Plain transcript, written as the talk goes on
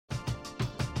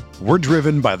We're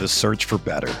driven by the search for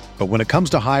better. But when it comes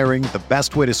to hiring, the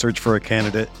best way to search for a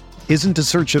candidate isn't to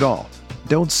search at all.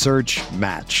 Don't search,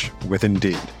 match with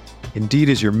Indeed. Indeed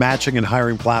is your matching and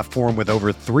hiring platform with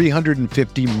over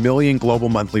 350 million global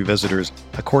monthly visitors,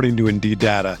 according to Indeed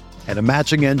data, and a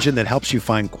matching engine that helps you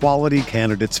find quality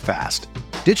candidates fast.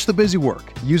 Ditch the busy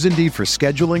work. Use Indeed for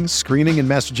scheduling, screening, and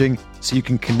messaging so you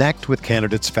can connect with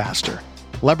candidates faster.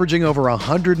 Leveraging over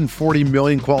 140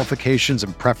 million qualifications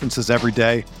and preferences every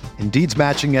day, Indeed's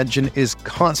matching engine is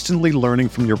constantly learning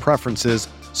from your preferences,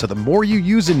 so the more you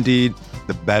use Indeed,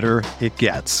 the better it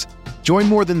gets. Join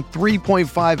more than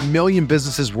 3.5 million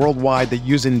businesses worldwide that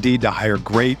use Indeed to hire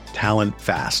great talent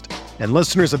fast. And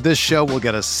listeners of this show will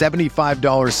get a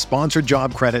 $75 sponsored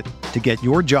job credit to get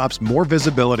your jobs more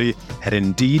visibility at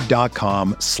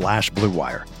Indeed.com/Blue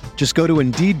Wire. Just go to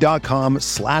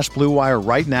Indeed.com/Blue Wire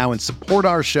right now and support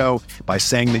our show by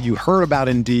saying that you heard about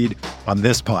Indeed on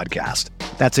this podcast.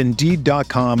 That's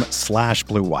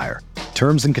Indeed.com/Blue Wire.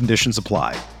 Terms and conditions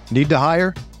apply. Need to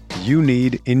hire? You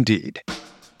need Indeed.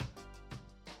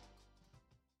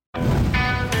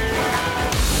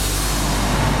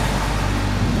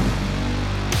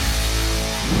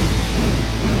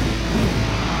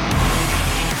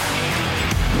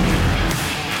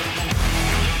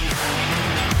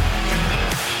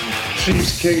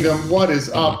 Chiefs Kingdom, what is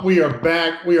up? We are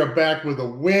back. We are back with a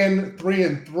win,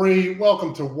 3-3.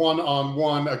 Welcome to One on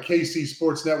One, a KC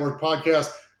Sports Network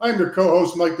podcast. I'm your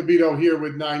co-host, Mike DeVito, here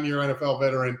with 9-year NFL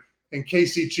veteran and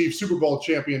KC Chiefs Super Bowl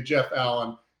champion, Jeff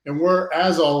Allen. And we're,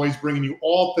 as always, bringing you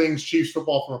all things Chiefs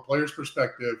football from a player's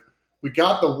perspective. We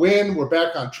got the win. We're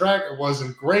back on track. It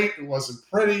wasn't great. It wasn't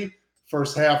pretty.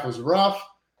 First half was rough.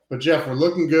 But, Jeff, we're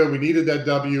looking good. We needed that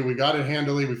W. We got it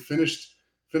handily. We finished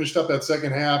up that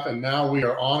second half, and now we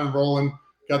are on and rolling.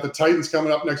 Got the Titans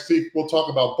coming up next week. We'll talk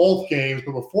about both games.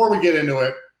 But before we get into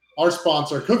it, our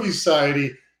sponsor, Cookie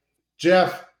Society.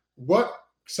 Jeff, there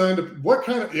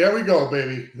we go,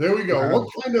 baby. There we go.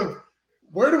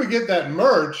 Where do we get that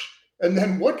merch? And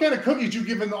then what kind of cookies you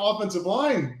giving the offensive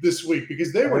line this week?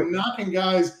 Because they were knocking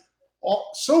guys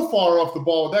so far off the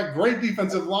ball with that great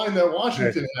defensive line that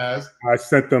Washington has. I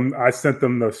sent them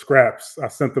the scraps. I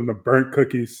sent them the burnt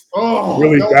cookies,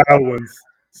 really bad ones,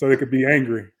 so they could be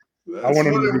angry. I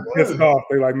wanted them to be pissed off.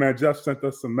 They're like, man, Jeff sent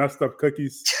us some messed up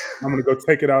cookies. I'm going to go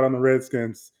take it out on the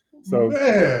Redskins. So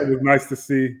it was nice to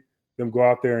see them go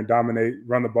out there and dominate,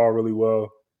 run the ball really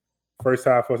well. First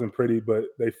half wasn't pretty, but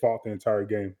they fought the entire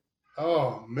game.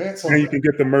 Oh, man. And you can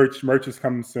get the merch. Merch is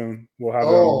coming soon. We'll have it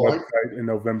on the website in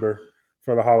November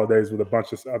for the holidays with a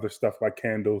bunch of other stuff like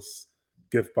candles,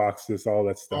 gift boxes, all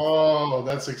that stuff. Oh,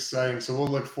 that's exciting. So we'll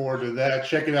look forward to that.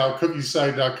 Check it out,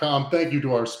 cookiesite.com. Thank you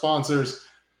to our sponsors.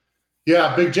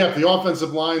 Yeah, Big Jeff, the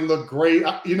offensive line looked great.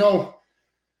 I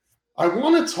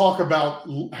want to talk about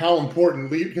how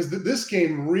important because this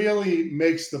game really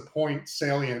makes the point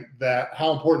salient that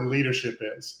how important leadership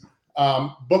is.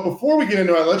 But before we get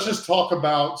into it, let's just talk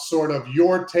about sort of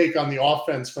your take on the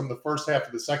offense from the first half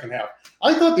to the second half.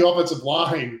 I thought the offensive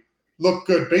line looked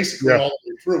good basically all the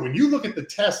way through. When you look at the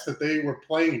test that they were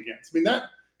playing against, I mean, that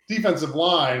defensive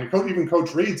line, even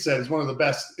Coach Reed said, is one of the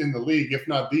best in the league, if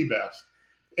not the best.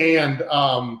 And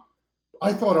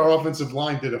I thought our offensive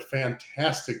line did a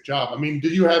fantastic job. I mean,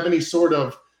 did you have any sort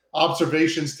of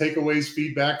observations, takeaways,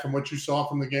 feedback from what you saw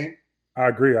from the game? I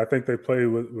agree. I think they played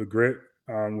with grit.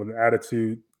 With an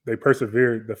attitude, they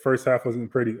persevered. The first half wasn't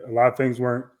pretty. A lot of things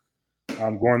weren't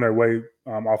going their way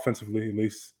offensively, at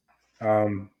least.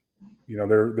 There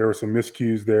were some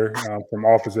miscues there from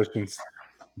all positions,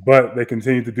 but they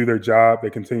continued to do their job. They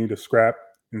continued to scrap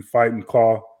and fight and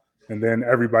claw, and then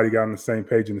everybody got on the same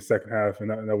page in the second half, and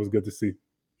that was good to see.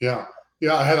 Yeah.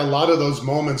 I had a lot of those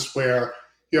moments where,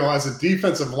 as a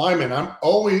defensive lineman,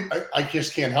 I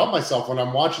just can't help myself when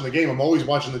I'm watching the game. I'm always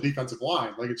watching the defensive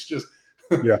line. Like, it's just –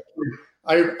 yeah.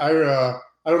 I don't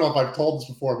know if I've told this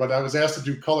before, but I was asked to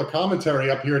do color commentary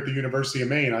up here at the University of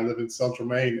Maine. I live in Central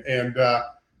Maine, and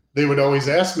they would always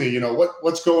ask me,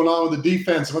 what's going on with the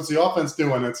defense? What's the offense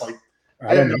doing? It's like,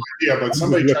 I have no idea, but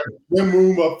somebody tried to swim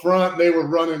move up front. They were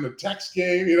running a text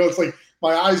game. It's like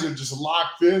my eyes are just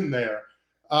locked in there.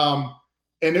 And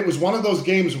it was one of those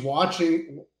games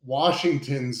watching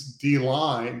Washington's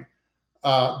D-line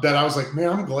that I was like,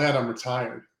 man, I'm glad I'm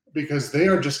retired. Because they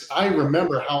are just – I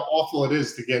remember how awful it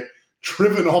is to get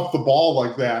driven off the ball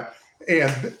like that.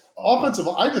 And offensive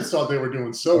 – I just thought they were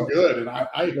doing so good. And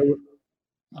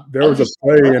there was a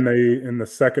play in the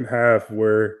second half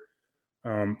where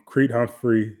Creed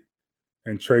Humphrey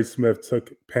and Trey Smith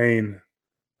took Payne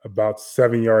about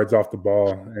 7 yards off the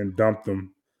ball and dumped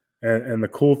him. And the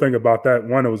cool thing about that,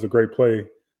 one, it was a great play.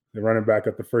 the running back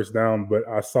at the first down, but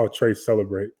I saw Trey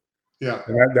celebrate. Yeah.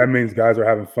 And that means guys are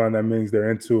having fun. That means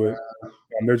they're into it.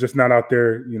 They're just not out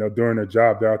there, doing their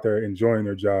job. They're out there enjoying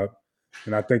their job.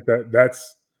 And I think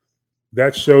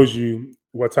that shows you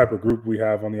what type of group we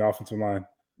have on the offensive line.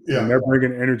 Yeah. And they're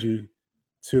bringing energy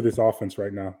to this offense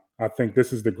right now. I think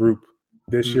this is the group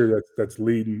this year that's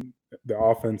leading the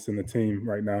offense and the team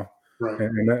right now. Right.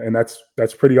 And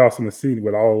that's pretty awesome to see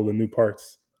with all the new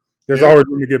parts. There's always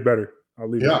room to get better. I'll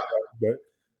leave it at that.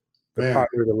 But the pot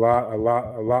is a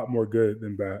lot more good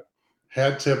than bad.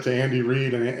 Hat tip to Andy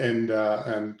Reid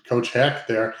and Coach Heck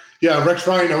there. Yeah, Rex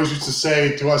Ryan always used to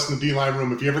say to us in the D-line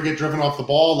room, if you ever get driven off the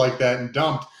ball like that and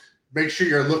dumped, make sure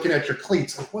you're looking at your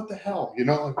cleats. Like, what the hell?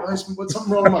 Like, what's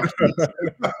something wrong with my cleats?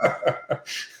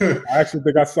 I actually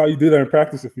think I saw you do that in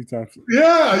practice a few times.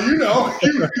 Yeah, you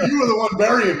were the one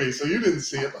burying me, so you didn't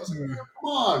see it. I was like,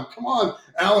 come on,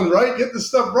 Alan Wright, get this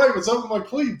stuff right. What's up with my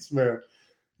cleats, man?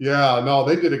 Yeah, no,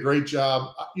 they did a great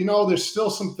job. There's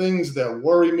still some things that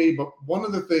worry me, but one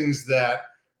of the things that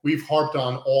we've harped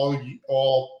on all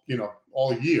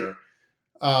year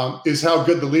is how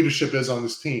good the leadership is on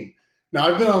this team. Now,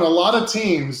 I've been on a lot of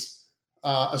teams,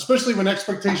 especially when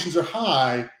expectations are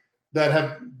high, that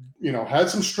have,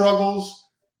 had some struggles,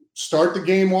 start the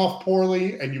game off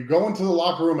poorly, and you go into the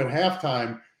locker room at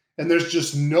halftime, and there's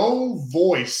just no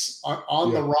voice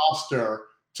on the roster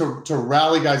to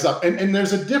rally guys up. And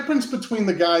there's a difference between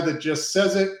the guy that just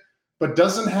says it but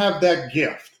doesn't have that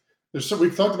gift.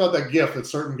 We've talked about that gift that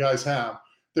certain guys have.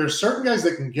 There's certain guys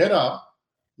that can get up,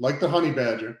 like the Honey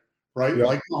Badger, right? Yeah.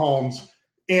 Like Mahomes.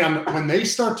 And when they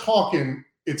start talking,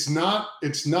 it's not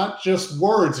just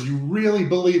words. You really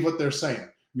believe what they're saying.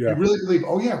 Yeah. You really believe,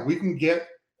 oh yeah, we can get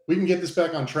this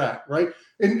back on track, right?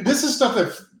 And this is stuff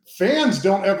that fans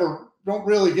don't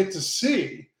really get to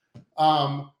see.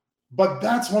 But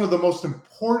that's one of the most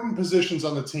important positions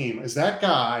on the team, is that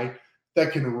guy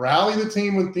that can rally the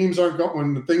team when things aren't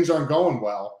going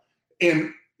well,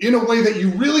 and in a way that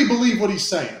you really believe what he's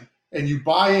saying, and you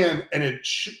buy in, and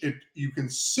you can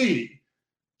see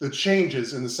the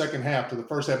changes in the second half to the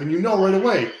first half, and right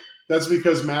away that's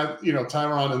because Matt,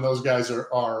 Tyron and those guys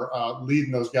are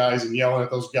leading those guys and yelling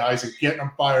at those guys and getting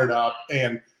them fired up,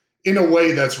 and in a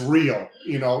way that's real,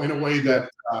 in a way that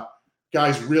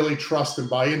guys really trust and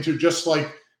buy into. Just like,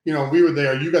 we were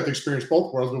there, you got to experience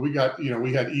both worlds, but we got,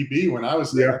 we had EB when I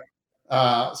was there.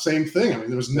 Same thing. I mean,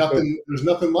 there was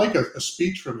nothing like a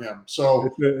speech from him. So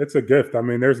it's a gift. I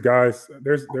mean, there's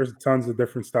tons of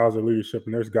different styles of leadership,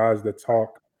 and there's guys that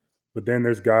talk, but then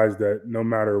there's guys that no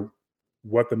matter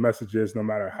what the message is, no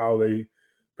matter how they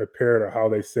prepare it or how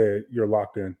they say it, you're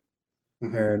locked in.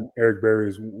 Mm-hmm. And Eric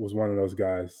Berry was one of those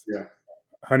guys. Yeah.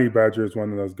 Honey Badger is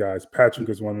one of those guys. Patrick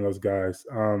is one of those guys.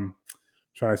 Trying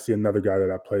to see another guy that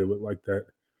I played with like that.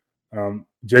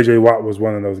 JJ Watt was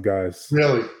one of those guys.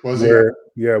 Really? Was he?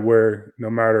 Yeah, where no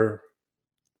matter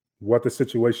what the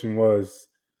situation was,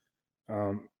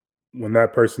 when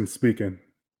that person's speaking,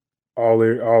 all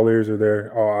ears are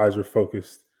there, all eyes are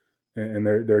focused, and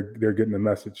they're getting the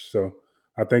message. So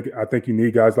I think you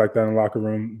need guys like that in the locker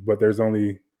room, but there's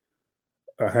only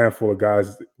a handful of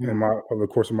guys over the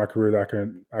course of my career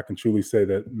that I can truly say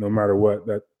that no matter what,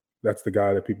 that's the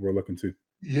guy that people are looking to.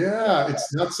 Yeah,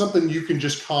 it's not something you can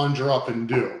just conjure up and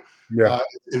do. Yeah,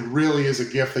 it really is a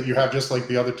gift that you have, just like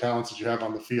the other talents that you have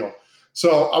on the field.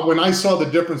 So when I saw the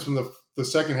difference from the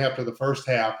second half to the first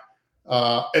half,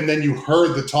 and then you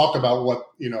heard the talk about what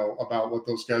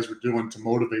those guys were doing to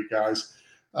motivate guys,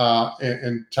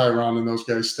 and Tyron and those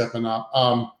guys stepping up.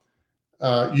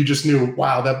 You just knew,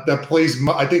 wow, that plays.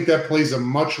 I think that plays a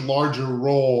much larger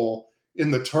role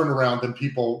in the turnaround than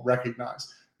people recognize.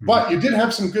 Mm-hmm. But you did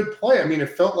have some good play. I mean,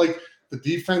 it felt like the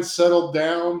defense settled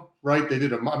down, right? They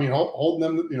did.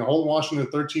 Holding Washington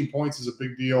to 13 points is a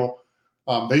big deal.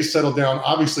 They settled down.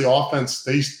 Obviously, offense,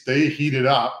 they heated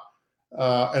up,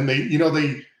 and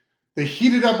they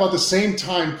heated up at the same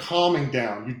time calming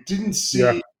down. You didn't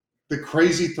see the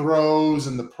crazy throws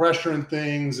and the pressure and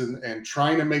things and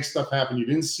trying to make stuff happen. You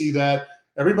didn't see that.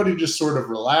 Everybody just sort of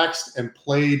relaxed and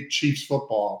played Chiefs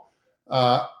football.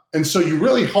 And so you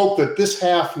really hope that this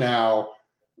half now,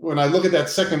 when I look at that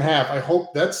second half, I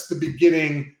hope that's the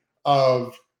beginning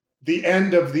of the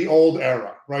end of the old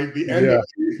era, right? The end of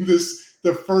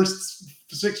the first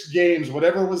 6 games,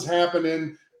 whatever was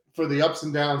happening for the ups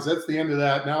and downs, that's the end of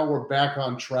that. Now we're back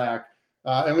on track.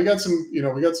 And we got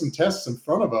some tests in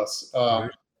front of us.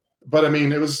 But I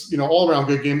mean, it was, all around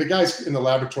good game. The guys in the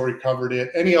laboratory covered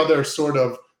it. Any other sort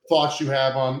of thoughts you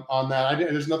have on that?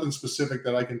 There's nothing specific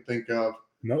that I can think of.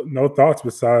 No thoughts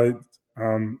besides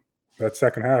that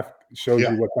second half shows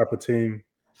you what type of team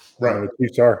the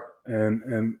Chiefs are.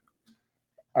 And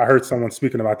I heard someone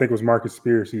speaking of, I think it was Marcus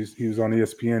Spears. He was on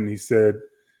ESPN. He said,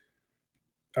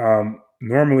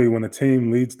 normally when a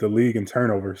team leads the league in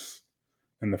turnovers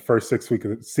in the first 6 weeks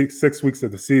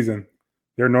of the season,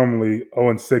 they're normally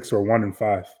 0-6 or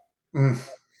 1-5.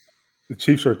 The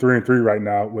Chiefs are 3-3 right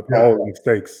now with all the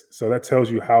mistakes. So that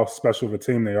tells you how special of a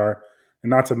team they are. And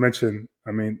not to mention,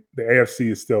 I mean, the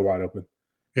AFC is still wide open.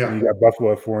 Yeah. And you got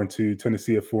Buffalo at 4-2,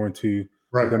 Tennessee at 4-2.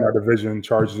 Right. Within our division,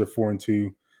 Chargers at 4-2.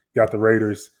 You got the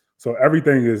Raiders. So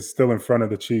everything is still in front of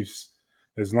the Chiefs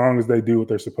as long as they do what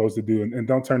they're supposed to do and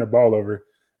don't turn the ball over.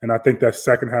 And I think that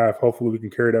second half, hopefully we can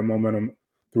carry that momentum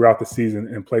throughout the season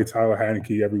and play Tyler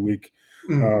Heineke every week.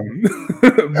 But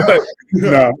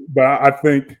I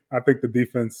think the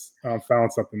defense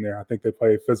found something there. I think they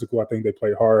played physical. I think they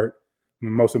played hard.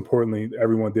 And most importantly,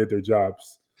 everyone did their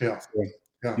jobs. Yeah. So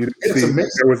It's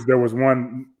amazing. There was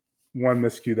one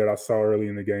miscue that I saw early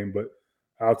in the game, but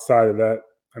outside of that,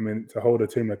 I mean, to hold a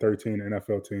team at 13, an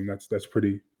NFL team, that's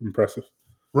pretty impressive.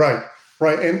 Right.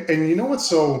 And you know what's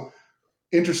so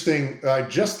interesting? I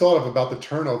just thought about the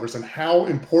turnovers and how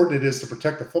important it is to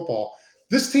protect the football.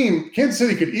 This team, Kansas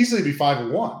City, could easily be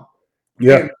 5-1.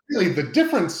 Yeah. And really, the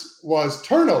difference was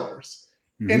turnovers.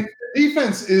 Mm-hmm. And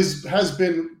defense has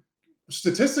been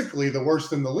statistically the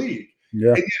worst in the league.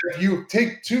 Yeah. And if you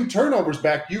take 2 turnovers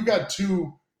back, you got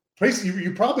 2.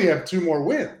 You probably have 2 more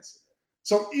wins.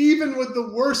 So even with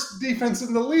the worst defense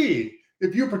in the league,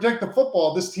 if you protect the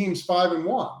football, this team's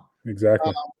 5-1.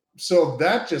 Exactly. So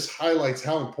that just highlights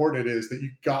how important it is that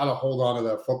you got to hold on to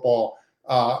that football.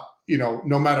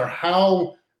 No matter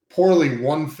how poorly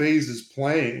one phase is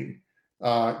playing,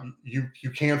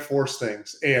 you can't force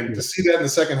things. And to see that in the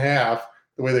second half,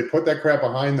 the way they put that crap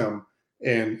behind them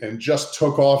and just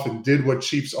took off and did what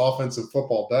Chiefs offensive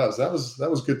football does, that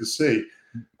was good to see.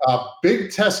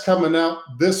 Big test coming out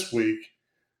this week.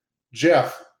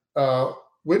 Jeff,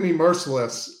 Whitney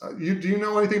Mercilus. Do you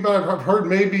know anything about it? I've heard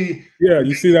maybe. Yeah,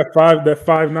 you see that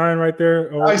 5'9" right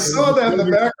there. I saw that in the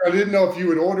background. I didn't know if you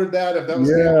had ordered that. If that was.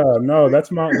 No, that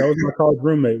was my college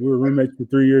roommate. We were roommates for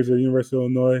 3 years at the University of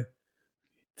Illinois.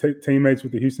 Teammates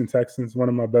with the Houston Texans. One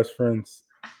of my best friends.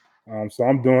 So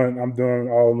I'm doing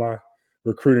all of my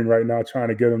recruiting right now, trying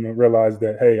to get them to realize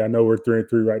that, hey, I know we're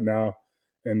 3-3 right now,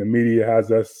 and the media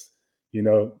has us,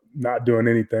 not doing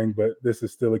anything, but this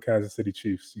is still a Kansas City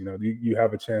Chiefs. You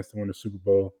have a chance to win the Super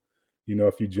Bowl,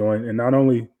 if you join, and not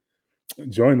only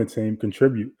join the team,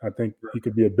 contribute. I think he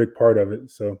could be a big part of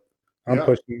it. So I'm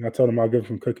pushing. I told him I'll give him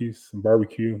some cookies, some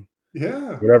barbecue,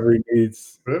 whatever he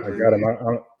needs. I got him.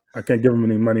 I can't give him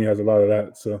any money. He has a lot of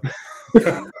that. So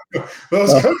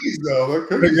those cookies, though.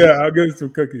 Yeah, I'll give him some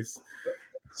cookies.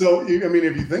 So if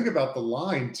you think about the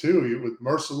line too, with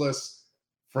Mercilus,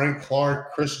 Frank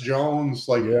Clark, Chris Jones,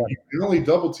 you can only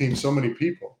double team so many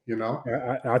people,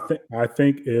 I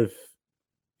think if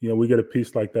we get a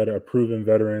piece like that, a proven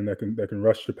veteran that can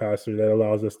rush the passer, that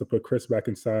allows us to put Chris back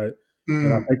inside,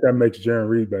 and I think that makes Jarran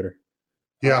Reed better.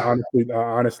 Yeah,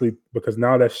 honestly, because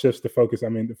now that shifts the focus. I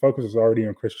mean, the focus is already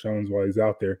on Chris Jones while he's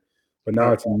out there, but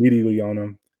now it's immediately on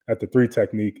him at the 3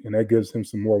 technique, and that gives him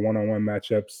some more one-on-one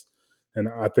matchups. And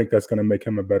I think that's going to make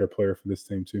him a better player for this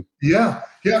team too. Yeah.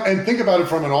 And think about it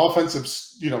from an offensive,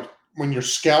 when you're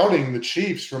scouting the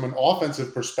Chiefs from an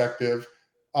offensive perspective,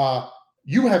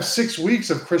 you have 6 weeks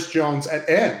of Chris Jones at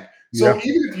end. So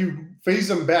even if you phase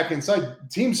him back inside,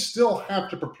 teams still have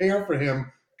to prepare for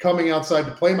him coming outside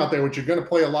to play him out there, which you're going to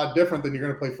play a lot different than you're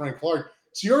going to play Frank Clark.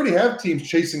 So you already have teams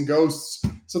chasing ghosts.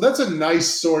 So that's a nice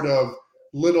sort of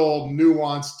little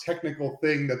nuanced technical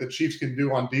thing that the Chiefs can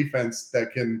do on defense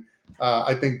that can –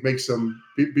 I think makes them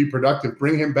be productive.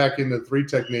 Bring him back into the 3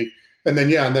 technique, and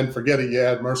then forget it. You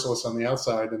add Mercilus on the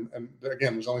outside, and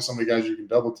again, there's only so many guys you can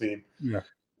double team. Yeah.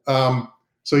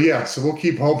 So we'll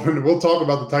keep hoping. We'll talk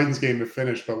about the Titans game to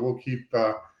finish, but we'll keep.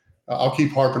 I'll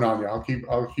keep harping on you.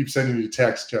 I'll keep sending you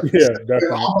texts, Jeff. Yeah, definitely.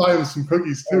 I'll buy him some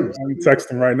cookies too. I'm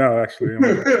texting right now. Actually,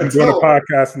 I'm doing a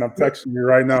podcast and I'm texting you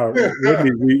right now.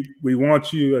 Whitney, we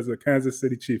want you as a Kansas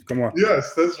City Chief. Come on.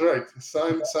 Yes, that's right.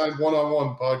 Sign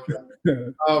one-on-one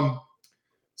podcast.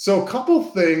 So a couple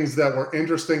things that were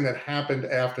interesting that happened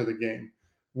after the game.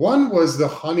 One was the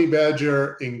Honey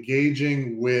Badger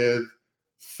engaging with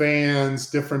fans,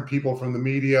 different people from the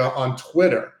media on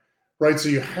Twitter, right? So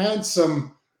you had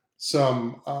some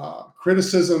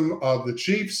criticism of the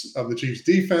Chiefs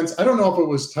defense. I don't know if it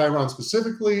was Tyron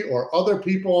specifically or other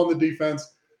people on the defense,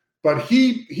 but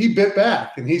he bit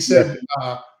back and he said,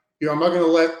 I'm not going to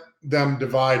let them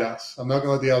divide us. I'm not going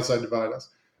to let the outside divide us.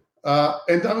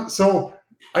 So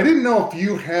I didn't know if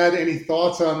you had any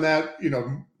thoughts on that,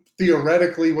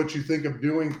 theoretically, what you think of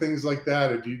doing things like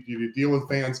that, or do you deal with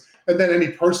fans? And then any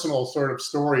personal sort of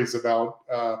stories about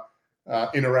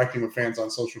interacting with fans on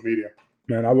social media.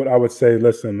 Man, I would say,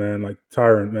 listen, man, like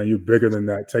Tyron, man, you're bigger than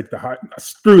that. Take the high.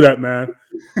 Screw that, man.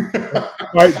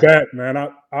 Fight back, man.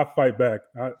 I fight back.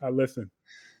 I listen.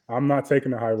 I'm not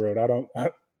taking the high road.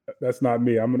 That's not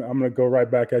me. I'm gonna go right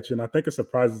back at you, and I think it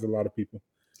surprises a lot of people.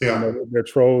 Yeah, they're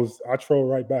trolls. I troll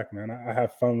right back, man. I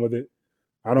have fun with it.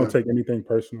 I don't take anything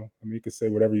personal. I mean, you can say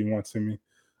whatever you want to me.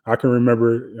 I can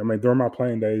remember. I mean, during my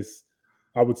playing days,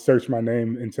 I would search my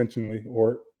name intentionally,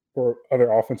 or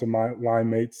other offensive line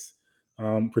mates,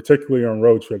 particularly on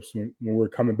road trips when we're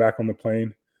coming back on the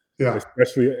plane. Yeah,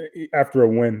 especially after a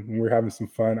win, when we're having some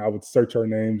fun, I would search our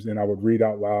names and I would read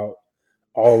out loud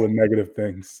all the negative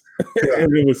things. Yeah.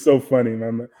 And it was so funny,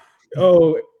 man.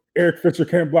 Oh, Eric Fisher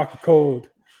can't block the cold.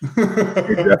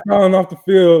 He's falling off the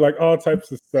field, like all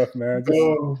types of stuff, man.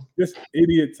 Just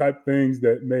idiot type things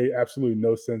that made absolutely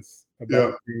no sense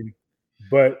about the team.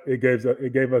 But it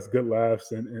gave us good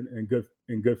laughs and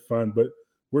good fun. But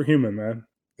we're human, man.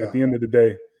 At the end of the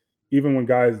day, even when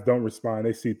guys don't respond,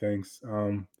 they see things.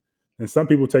 And some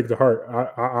people take it to heart.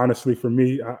 I honestly, for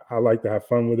me, I like to have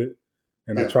fun with it,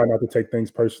 and I try not to take things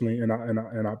personally, and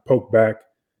I poke back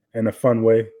in a fun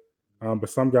way. But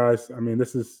some guys, I mean,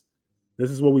 this is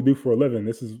what we do for a living.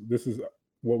 This is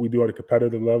what we do at a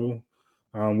competitive level.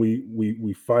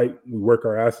 We fight, we work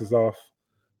our asses off.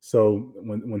 So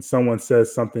when someone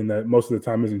says something that most of the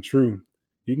time isn't true,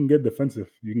 you can get defensive,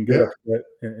 you can get upset,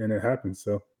 and it happens.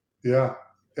 So yeah,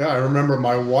 I remember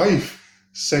my wife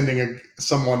sending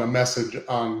someone a message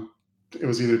on, it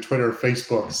was either Twitter or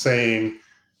Facebook, saying,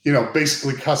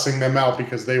 basically cussing them out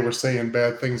because they were saying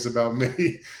bad things about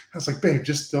me. I was like, babe,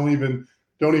 just don't even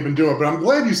do it. But I'm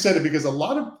glad you said it, because a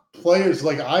lot of players,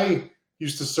 like I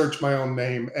used to search my own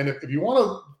name. And if you want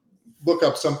to look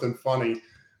up something funny,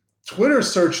 Twitter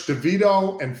search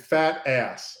DeVito and fat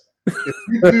ass. If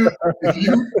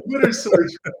you Twitter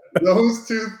search those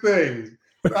two things,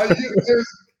 there's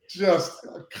just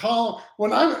a column.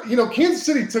 When Kansas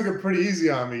City took it pretty easy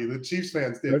on me. The Chiefs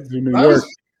fans did.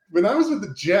 When I was with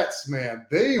the Jets, man,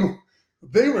 they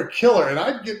were killer. And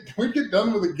we'd get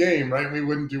done with the game, right? We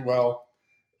wouldn't do well,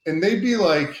 and they'd be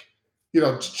like,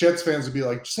 Jets fans would be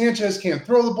like, Sanchez can't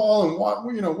throw the ball, and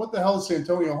what the hell is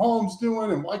Santonio Holmes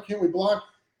doing, and why can't we block?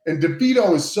 And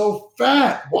DeVito is so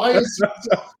fat. Why is he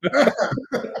so fat?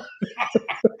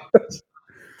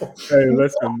 Hey,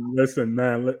 listen,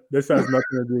 man. This has nothing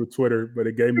to do with Twitter, but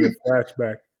it gave me a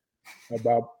flashback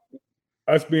about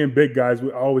us being big guys.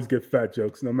 We always get fat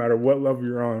jokes, no matter what level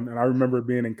you're on. And I remember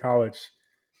being in college,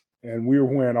 and we were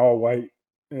wearing all white.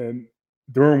 And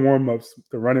during warmups,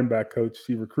 the running back coach,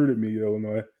 he recruited me to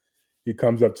Illinois. He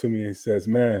comes up to me and says,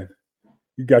 "Man,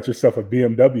 you got yourself a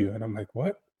BMW." And I'm like,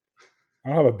 "What? I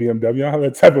don't have a BMW. I don't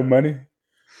have that type of money."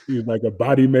 He's like, "A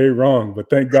body made wrong, but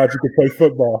thank God you could play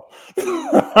football."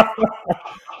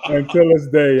 Until this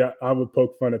day, I would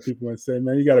poke fun at people and say,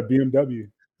 "Man, you got a BMW.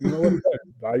 You know what?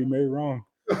 Body made wrong."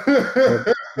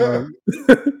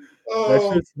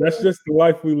 That's just the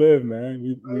life we live,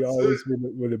 man. We always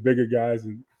with the bigger guys,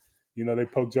 and they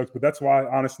poke jokes. But that's why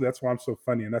I'm so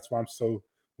funny, and that's why I'm so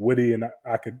witty, and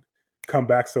I could come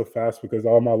back so fast, because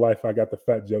all my life I got the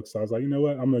fat jokes. So I was like, you know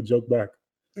what? I'm gonna joke back.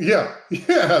 Yeah,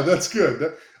 that's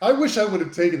good. I wish I would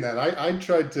have taken that. I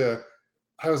tried to.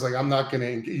 I was like, I'm not going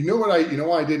to engage. You know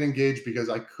why I didn't engage? Because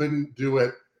I couldn't do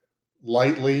it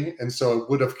lightly, and so it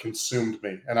would have consumed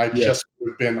me. And I just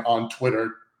would have been on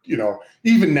Twitter.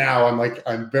 Even now,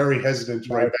 I'm very hesitant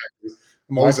to write back.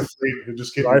 I'm always afraid to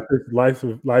just get.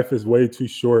 Life is way too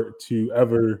short to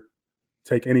ever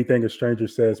take anything a stranger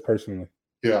says personally.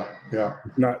 Yeah.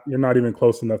 You're not even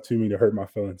close enough to me to hurt my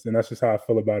feelings, and that's just how I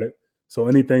feel about it. So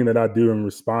anything that I do in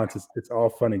response, it's all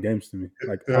fun and games to me.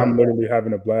 I'm literally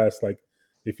having a blast. Like,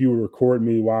 if you record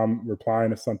me while I'm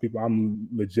replying to some people, I'm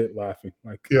legit laughing.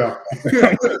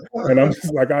 And I'm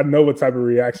just like, I know what type of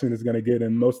reaction it's going to get.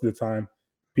 And most of the time,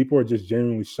 people are just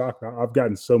genuinely shocked. I've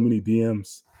gotten so many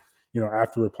DMs,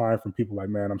 after replying from people like,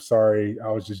 "Man, I'm sorry. I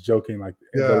was just joking." But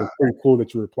it's pretty cool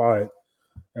that you replied.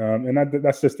 And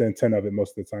that's just the intent of it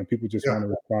most of the time. People just want a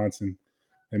response, and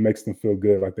it makes them feel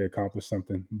good, like they accomplished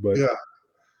something. But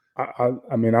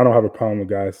I mean, I don't have a problem with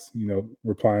guys,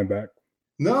 replying back.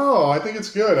 No, I think it's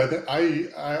good. I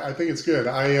think it's good.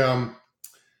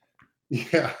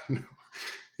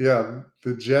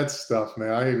 The Jets stuff,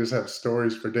 man. I just have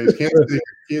stories for days.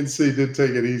 Kansas City did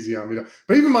take it easy on me,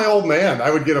 but even my old man, I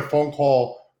would get a phone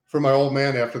call from my old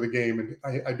man after the game, and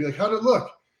I'd be like, "How'd it look?"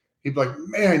 He'd be like,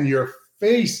 "Man, you're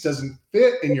face doesn't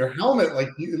fit in your helmet. Like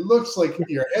it looks like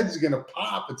your head's gonna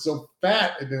pop. It's so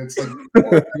fat, and then it's like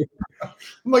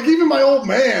I'm like, even my old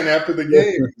man after the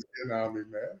game, on me,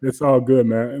 man. It's all good,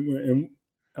 man. And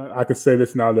I can say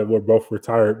this now that we're both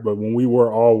retired, but when we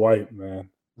were all white, man.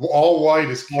 All white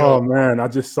is killed. Oh man, I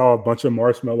just saw a bunch of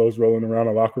marshmallows rolling around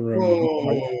the locker room.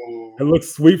 Oh. It looks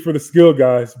sweet for the skill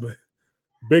guys, but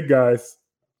big guys,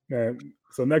 man.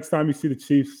 So next time you see the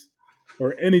Chiefs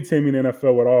or any team in the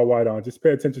NFL with all white on, just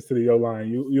pay attention to the O-line.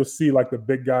 You'll see like the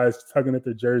big guys tugging at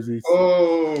their jerseys.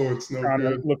 Oh, it's no trying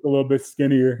good. to look a little bit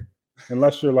skinnier,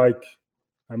 unless you're like,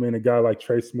 a guy like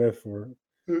Trey Smith or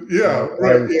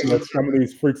some of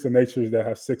these freaks of nature that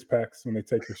have six packs when they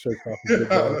take their shirts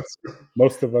off.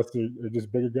 Most of us are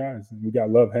just bigger guys, and we got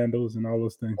love handles and all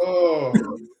those things. Oh,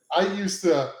 I used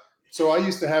to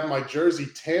have my jersey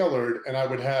tailored, and I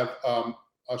would have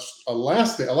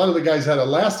elastic. A lot of the guys had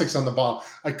elastics on the bottom.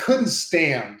 I couldn't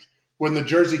stand when the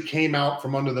jersey came out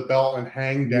from under the belt and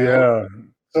hang down. Yeah.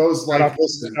 So it was like,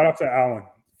 shout out to Alan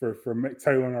for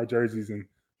tailoring our jerseys and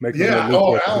making. Yeah.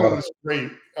 Oh, Alan is great.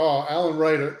 Oh, Alan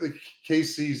Wright, the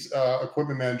KC's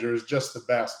equipment manager, is just the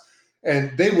best.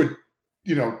 And they would,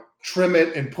 trim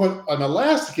it and put an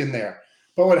elastic in there.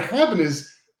 But what happened is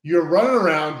you're running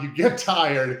around, you get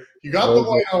tired, you got the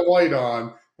white on white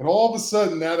on, and all of a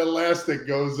sudden that elastic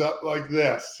goes up like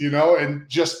this, and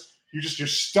your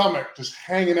stomach just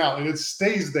hanging out, and it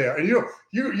stays there. And there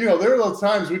are those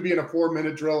times we'd be in a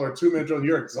 4-minute drill or a 2-minute drill, and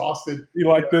you're exhausted. You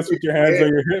like this with your hands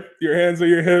on your hands on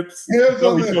your hips. Hands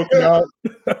on the hips.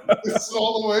 It's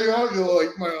all the way out. You're like,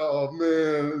 oh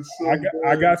man.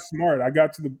 I got smart. I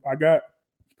got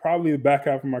probably the back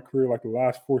half of my career, like the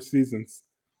last 4 seasons,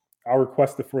 I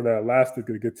requested for that elastic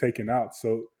to get taken out.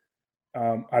 So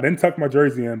I didn't tuck my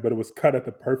jersey in, but it was cut at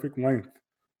the perfect length.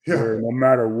 Yeah. Where no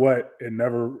matter what, it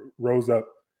never rose up,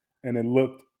 and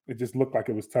it just looked like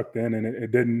it was tucked in, and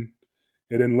it didn't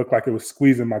look like it was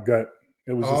squeezing my gut.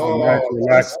 It was just a nice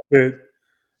relaxed fit,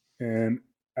 and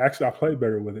actually I played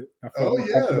better with it. I felt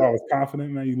I was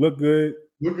confident, man. You look good.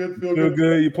 Look good, feel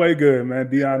good. You play good, man.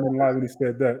 Dion didn't lie when he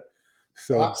said that.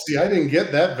 So see, I didn't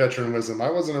get that veteran-wisdom. I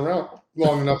wasn't around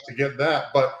long enough to get that,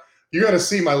 but you got to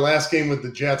see my last game with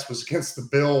the Jets was against the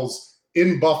Bills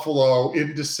in Buffalo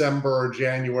in December or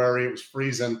January. It was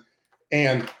freezing.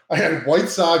 And I had white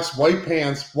socks, white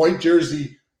pants, white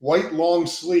jersey, white long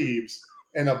sleeves,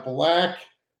 and a black,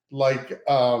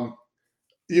 the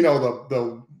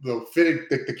fitted,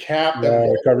 the cap.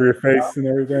 Cover your face and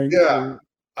everything. Yeah.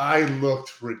 I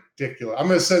looked ridiculous. I'm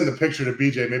going to send the picture to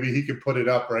BJ. Maybe he could put it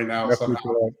up right now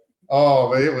somehow.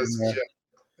 Oh, it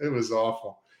was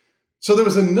awful. So there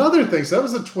was another thing. So that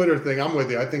was a Twitter thing. I'm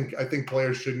with you. I think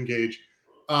players should engage.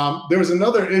 There was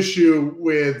another issue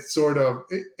with sort of.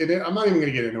 I'm not even going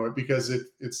to get into it because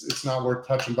it's not worth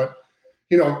touching. But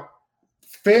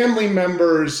family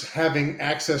members having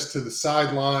access to the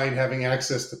sideline, having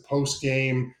access to post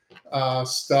game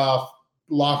stuff,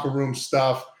 locker room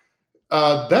stuff.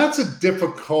 That's a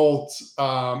difficult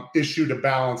issue to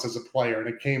balance as a player, and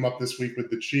it came up this week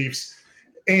with the Chiefs.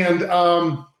 And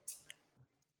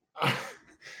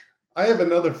I have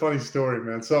another funny story,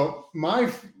 man. So my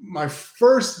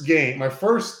first game, my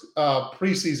first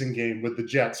preseason game with the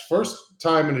Jets, first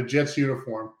time in a Jets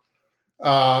uniform,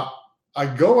 I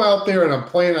go out there and I'm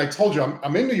playing. I told you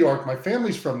I'm in New York. My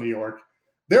family's from New York.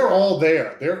 They're all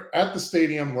there. They're at the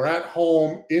stadium. We're at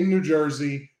home in New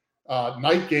Jersey.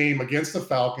 Night game against the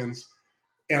Falcons,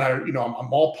 and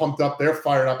I'm all pumped up. They're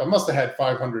fired up. I must have had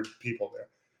 500 people there,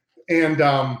 and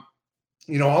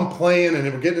I'm playing, and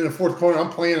we're getting in the fourth quarter. I'm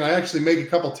playing, and I actually make a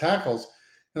couple tackles,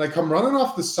 and I come running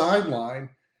off the sideline,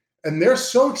 and they're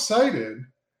so excited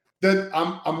that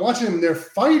I'm watching them. They're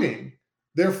fighting.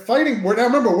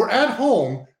 Remember, we're at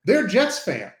home. They're Jets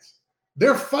fans.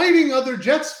 They're fighting other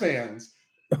Jets fans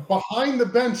behind the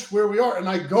bench where we are, and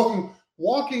I go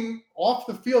walking off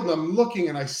the field, and I'm looking,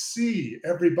 and I see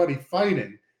everybody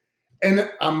fighting, and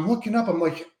I'm looking up. I'm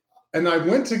like, and I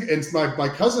went to, and my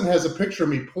cousin has a picture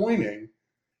of me pointing,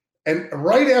 and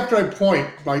right after I point,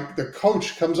 the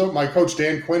coach comes over. My coach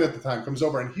Dan Quinn at the time comes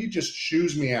over, and he just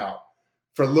shoos me out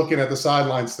for looking at the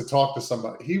sidelines to talk to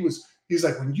somebody. He's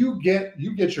like, when you get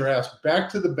your ass back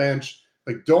to the bench,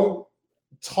 like don't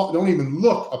even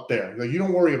look up there. Like you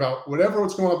don't worry about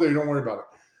what's going up there. You don't worry about it.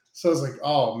 So I was like,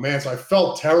 oh, man. So I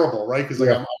felt terrible, right? Because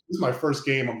this is my first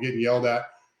game. I'm getting yelled at.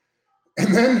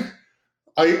 And then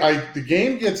the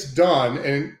game gets done,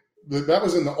 and that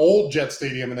was in the old Jet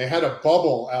Stadium, and they had a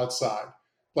bubble outside,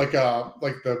 like the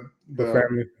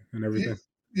family and everything.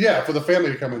 Yeah, for the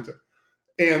family to come into.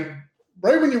 And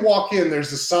right when you walk in,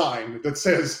 there's a sign that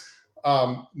says,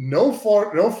 No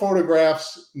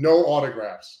photographs, no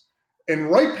autographs. And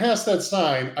right past that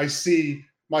sign, I see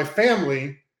my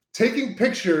family taking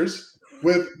pictures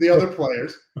with the other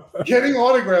players, getting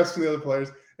autographs from the other players.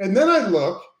 And then I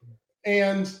look,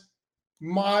 and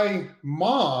my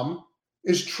mom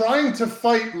is trying to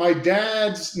fight my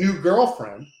dad's new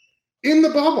girlfriend in the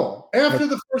bubble after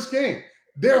the first game.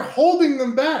 They're holding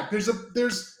them back.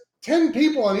 There's 10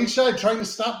 people on each side trying to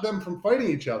stop them from fighting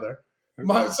each other.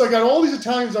 So I got all these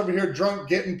Italians over here drunk,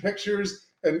 getting pictures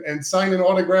and signing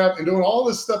autograph and doing all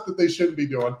this stuff that they shouldn't be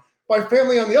doing. My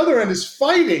family on the other end is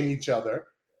fighting each other.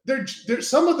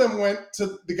 Some of them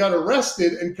they got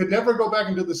arrested and could never go back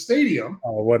into the stadium.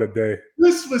 Oh, what a day.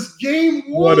 This was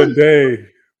game one. What a day.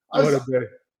 What a day.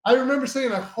 I remember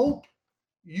saying, I hope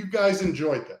you guys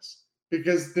enjoyed this,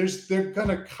 because they're going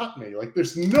to cut me. Like,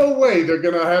 there's no way they're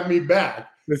going to have me back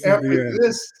after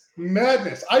this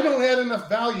madness. I don't add enough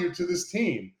value to this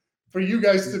team for you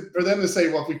guys for them to say,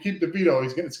 well, if we keep DeVito,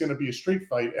 it's going to be a street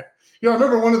fight. I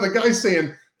remember one of the guys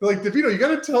saying, like, DeVito, you got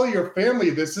to tell your family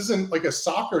this isn't like a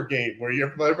soccer game where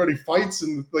everybody fights,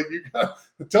 and like, you got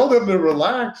to tell them to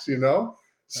relax,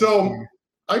 So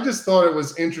I just thought it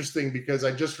was interesting, because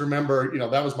I just remember,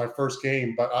 that was my first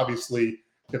game. But obviously,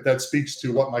 if that speaks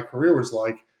to what my career was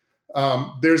like,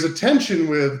 there's a tension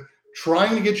with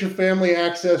trying to get your family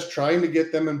access, trying to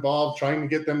get them involved, trying to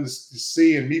get them to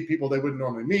see and meet people they wouldn't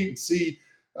normally meet, and see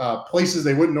places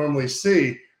they wouldn't normally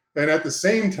see. And at the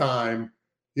same time,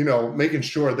 making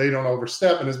sure they don't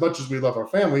overstep. And as much as we love our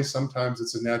families, sometimes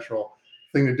it's a natural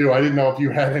thing to do. I didn't know if you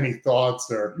had any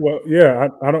thoughts or. Well, yeah,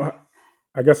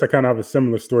 I guess I kind of have a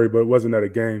similar story, but it wasn't at a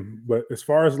game. But as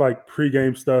far as like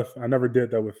pregame stuff, I never did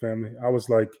that with family. I was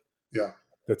like,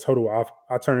 the total off.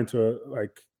 I turned into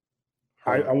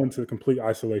I went to complete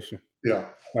isolation. Yeah.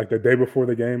 Like the day before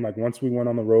the game, like once we went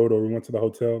on the road or we went to the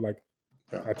hotel,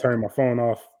 I turned my phone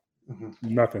off.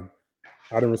 Nothing.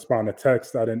 I didn't respond to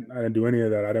text. I didn't do any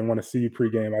of that. I didn't want to see you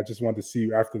pregame. I just wanted to see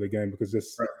you after the game, because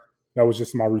that was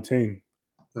just my routine.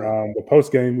 Right. The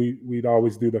post game, we'd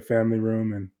always do the family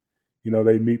room, and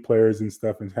they meet players and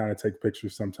stuff and kind of take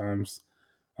pictures sometimes.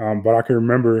 But I can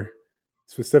remember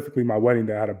specifically my wedding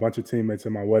day. I had a bunch of teammates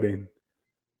in my wedding,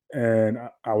 and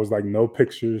I was like, no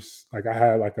pictures. Like, I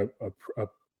had like a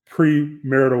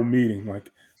premarital meeting, like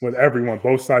with everyone,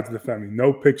 both sides of the family.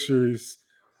 No pictures,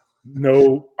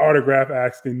 no autograph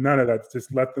asking, none of that.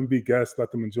 Just let them be guests,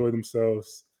 let them enjoy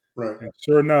themselves. Right. And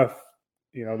sure enough,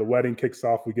 the wedding kicks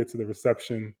off. We get to the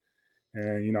reception,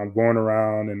 and I'm going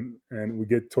around, and we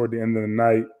get toward the end of the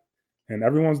night, and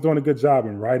everyone's doing a good job.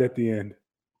 And right at the end,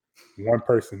 one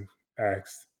person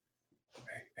asked,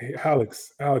 "Hey,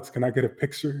 Alex, can I get a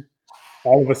picture?"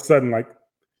 All of a sudden, like,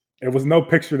 it was no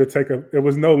picture to take it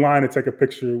was no line to take a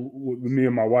picture with me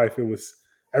and my wife. It was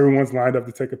everyone's lined up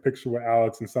to take a picture with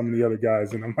Alex and some of the other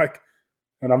guys. And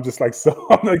I'm just like,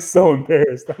 I'm so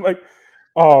embarrassed. I'm like,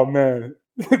 oh man.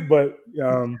 But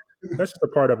that's just a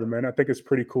part of it, man. I think it's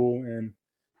pretty cool. And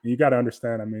you got to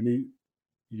understand, I mean,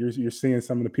 you're seeing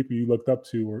some of the people you looked up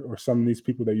to, or some of these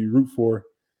people that you root for,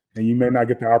 and you may not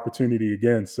get the opportunity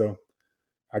again. So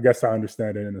I guess I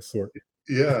understand it in a sort.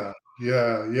 Yeah.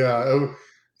 You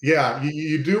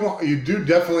do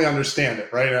definitely understand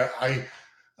it, right? I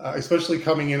especially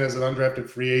coming in as an undrafted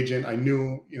free agent, I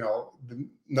knew,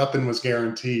 nothing was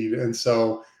guaranteed. And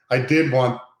so I did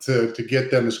want to get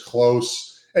them as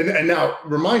close. And now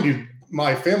remind you,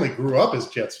 my family grew up as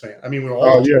Jets fan. I mean, we were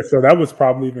all. Oh, yeah. So that was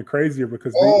probably even crazier,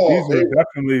 because these were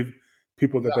definitely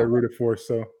people that they rooted for.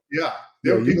 So yeah.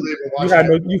 There were people that were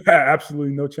watching. You had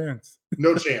absolutely no chance.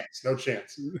 No chance.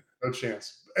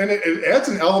 And it adds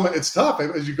an element. It's tough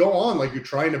as you go on, like, you're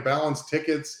trying to balance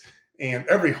tickets. And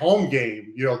every home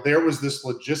game, there was this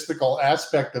logistical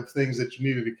aspect of things that you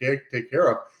needed to take care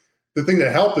of. The thing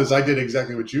that helped is I did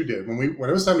exactly what you did. When it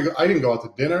was time to go, I didn't go out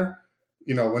to dinner.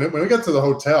 When we got to the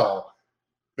hotel,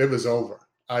 it was over.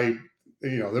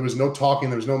 There was no talking.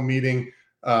 There was no meeting.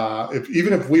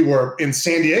 Even if we were in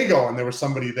San Diego and there was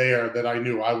somebody there that I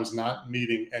knew, I was not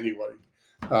meeting anybody.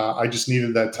 I just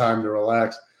needed that time to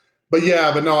relax. But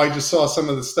no, I just saw some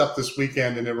of the stuff this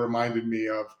weekend, and it reminded me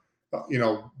of,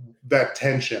 that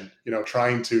tension,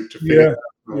 trying to figure out.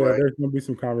 Yeah, there's going to be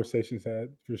some conversations had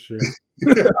for sure.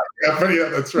 yeah,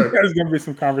 that's right. There's going to be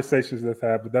some conversations that's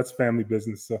had, but that's family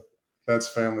business. So that's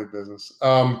family business.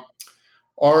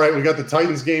 All right, we got the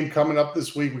Titans game coming up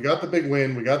this week. We got the big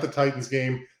win. We got the Titans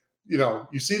game.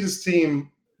 You see this team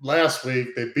last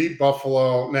week. They beat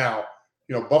Buffalo. Now,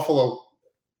 Buffalo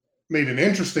made an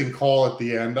interesting call at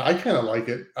the end. I kind of like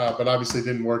it, but obviously it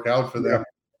didn't work out for them.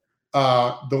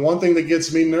 The one thing that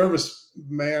gets me nervous,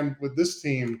 man, with this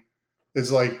team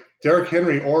is, like, Derrick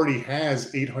Henry already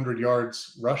has 800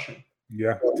 yards rushing.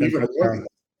 Yeah, even more.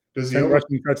 Does he 10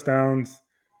 rushing touchdowns.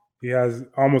 He has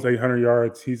almost 800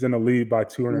 yards. He's in the lead by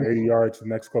 280 yards, the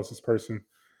next closest person.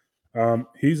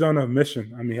 He's on a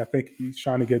mission. I mean, I think he's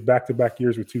trying to get back-to-back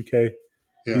years with 2K.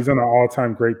 Yeah. He's on an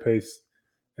all-time great pace.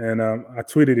 And I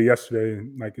tweeted it yesterday,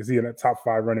 like, is he in a top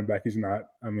 5 running back? He's not.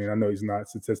 I mean, I know he's not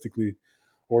statistically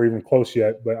or even close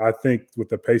yet, but I think with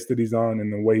the pace that he's on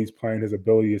and the way he's playing, his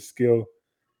ability, his skill,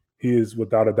 he is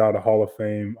without a doubt a Hall of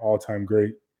Fame, all-time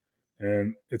great.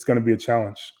 And it's going to be a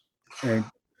challenge. And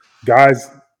guys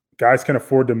can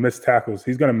afford to miss tackles.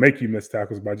 He's going to make you miss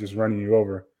tackles by just running you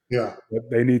over. Yeah, but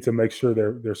they need to make sure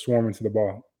they're swarming to the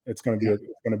ball. It's going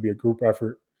to be a group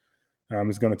effort.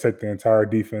 It's going to take the entire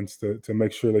defense to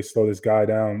make sure they slow this guy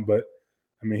down. But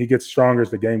I mean, he gets stronger as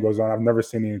the game goes on. I've never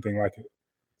seen anything like it.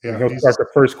 Yeah, he'll start the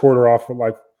first quarter off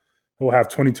with he'll have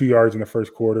 22 yards in the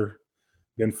first quarter,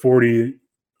 then 40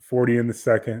 in the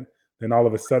second. Then all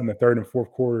of a sudden, the third and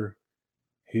fourth quarter,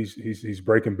 he's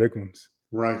breaking big ones.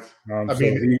 Right.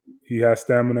 He has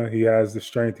stamina. He has the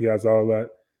strength. He has all that.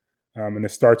 And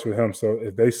it starts with him. So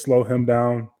if they slow him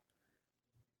down,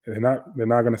 they're not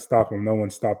going to stop him. No one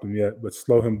stopped him yet, but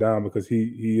slow him down because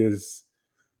he is,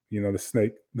 the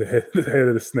snake, the head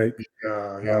of the snake.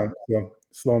 Yeah. So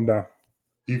slow him down.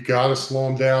 You got to slow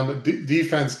him down.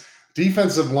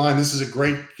 Defensive line. This is a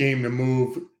great game to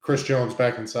move Chris Jones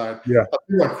back inside. Yeah.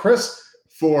 Chris,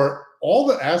 for all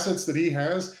the assets that he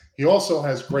has, he also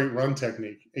has great run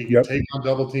technique. He can take on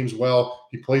double teams well.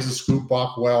 He plays the scoop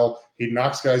block well. He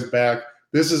knocks guys back.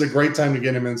 This is a great time to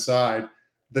get him inside.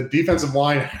 The defensive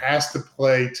line has to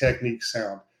play technique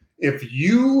sound. If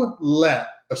you let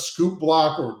a scoop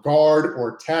block or guard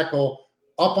or tackle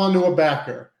up onto a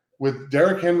backer with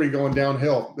Derrick Henry going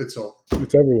downhill, it's over.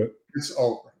 It's over with. It's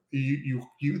over. You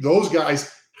those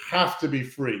guys have to be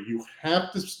free. You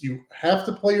have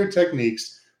to play your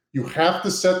techniques. You have to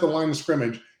set the line of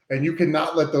scrimmage. And you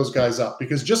cannot let those guys up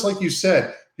because just like you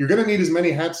said, you're going to need as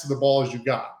many hats to the ball as you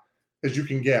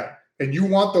can get. And you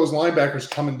want those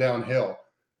linebackers coming downhill.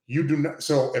 You do not.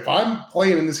 So if I'm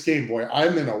playing in this game, boy,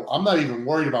 I'm not even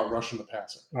worried about rushing the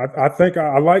passer. I think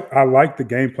I like the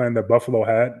game plan that Buffalo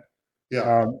had.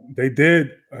 Yeah. They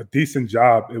did a decent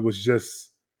job. It was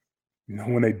just,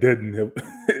 when they didn't,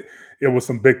 it was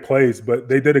some big plays, but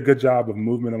they did a good job of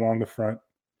movement along the front,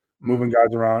 moving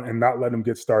guys around and not letting them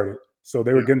get started. So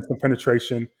they were getting some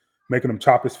penetration, making him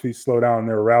chop his feet, slow down, and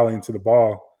they were rallying to the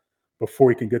ball before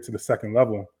he can get to the second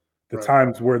level. The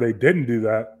times where they didn't do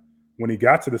that, when he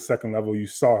got to the second level, you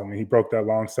saw him. He broke that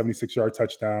long 76-yard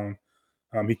touchdown.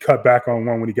 He cut back on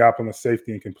one when he got up on the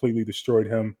safety and completely destroyed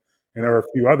him. And there were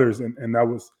a few others, and that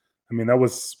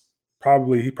was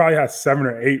probably – he probably had 7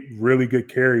 or 8 really good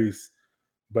carries,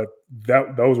 but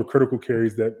those were critical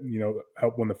carries that,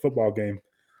 helped win the football game.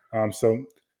 So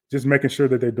 – just making sure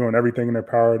that they're doing everything in their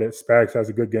power, that Spags has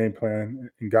a good game plan,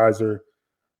 and guys are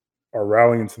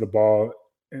rallying to the ball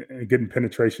and getting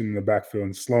penetration in the backfield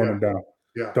and slowing them down.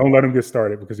 Yeah. Don't let him get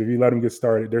started because if you let him get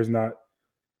started, there's not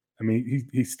 –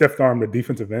 he stiff-armed the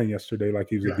defensive end yesterday like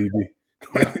he was a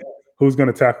DB. Who's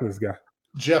going to tackle this guy?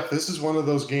 Jeff, this is one of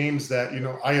those games that,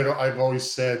 I've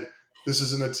always said this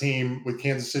isn't a team with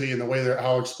Kansas City and the way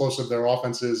how explosive their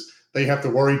offense is. They have to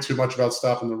worry too much about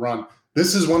stopping the run.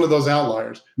 This is one of those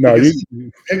outliers. No, you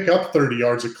pick up 30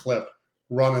 yards a clip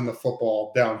running the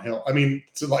football downhill. I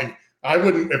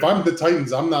wouldn't. If I'm the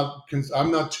Titans, I'm not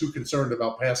too concerned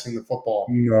about passing the football.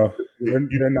 No,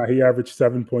 they're not. He averaged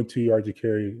 7.2 yards a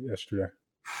carry yesterday.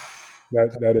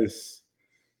 That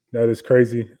is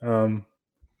crazy.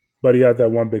 But he had that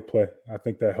one big play. I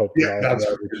think that helped.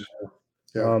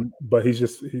 But he's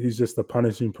just a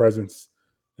punishing presence,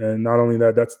 and not only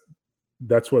that,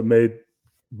 that's what made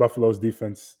Buffalo's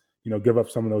defense, give up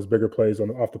some of those bigger plays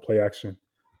off the play action.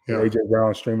 AJ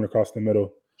Brown streaming across the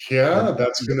middle. Yeah,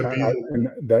 that's going to be. And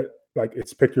that,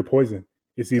 it's pick your poison.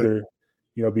 It's either,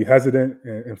 be hesitant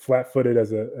and flat-footed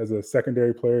as a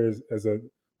secondary player, as a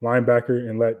linebacker,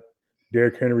 and let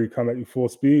Derrick Henry come at you full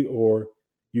speed, or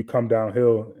you come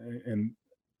downhill and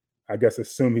I guess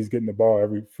assume he's getting the ball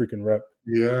every freaking rep.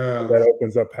 Yeah, that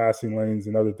opens up passing lanes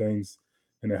and other things,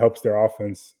 and it helps their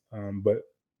offense. But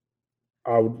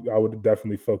I would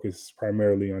definitely focus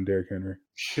primarily on Derrick Henry.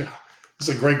 Yeah, it's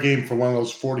a great game for one of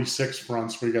those 46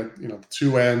 fronts where you got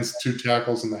 2 ends, 2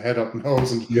 tackles, and the head up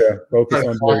nose, and focus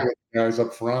on guys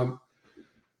up front.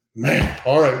 Man,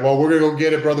 all right. Well, we're gonna go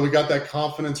get it, brother. We got that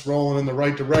confidence rolling in the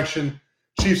right direction.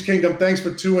 Chiefs Kingdom, thanks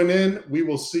for tuning in. We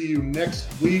will see you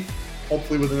next week,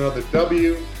 hopefully with another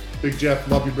W. Big Jeff,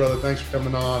 love you, brother. Thanks for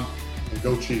coming on, and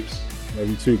go Chiefs. Love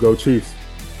you too. Go Chiefs.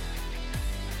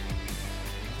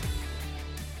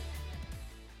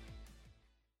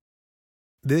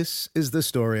 This is the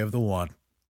story of the one.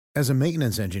 As a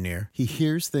maintenance engineer, he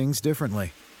hears things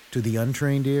differently. To the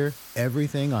untrained ear,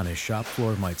 everything on his shop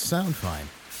floor might sound fine,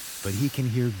 but he can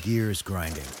hear gears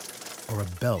grinding or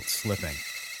a belt slipping.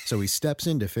 So he steps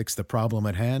in to fix the problem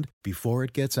at hand before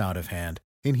it gets out of hand.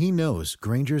 And he knows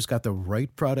Grainger's got the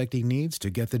right product he needs to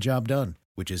get the job done,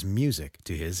 which is music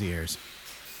to his ears.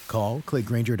 Call, click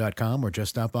Grainger.com, or just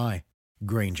stop by.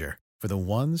 Grainger, for the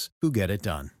ones who get it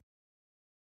done.